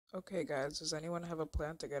Okay, guys, does anyone have a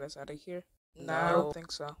plan to get us out of here? No. I don't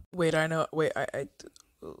think so. Wait, I know. Wait,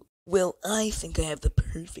 Well, I think I have the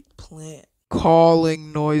perfect plan.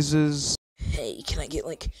 Calling noises. Hey, can I get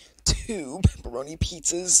like 2 pepperoni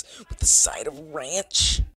pizzas with the side of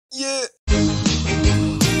ranch? Yeah.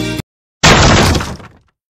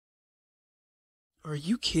 Are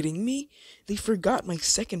you kidding me? They forgot my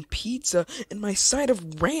second pizza and my side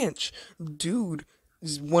of ranch. Dude,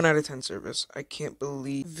 this is 1 out of 10 service. I can't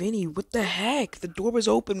believe. Vinny, what the heck? The door was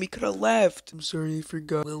open. We could have left. I'm sorry, I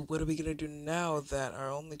forgot. Well, what are we gonna do now that our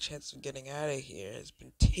only chance of getting out of here has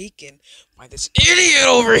been taken by this idiot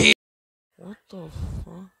over here? What the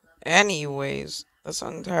fuck? Anyways, that's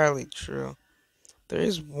not entirely true. There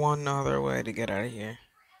is one other way to get out of here.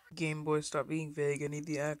 Game Boy, stop being vague. I need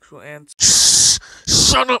the actual answer.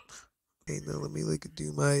 Shut up! Hey, now let me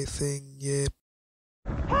do my thing, yeah.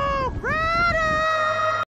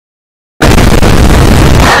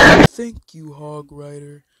 Thank you, Hog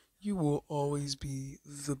Rider. You will always be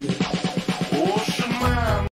the best.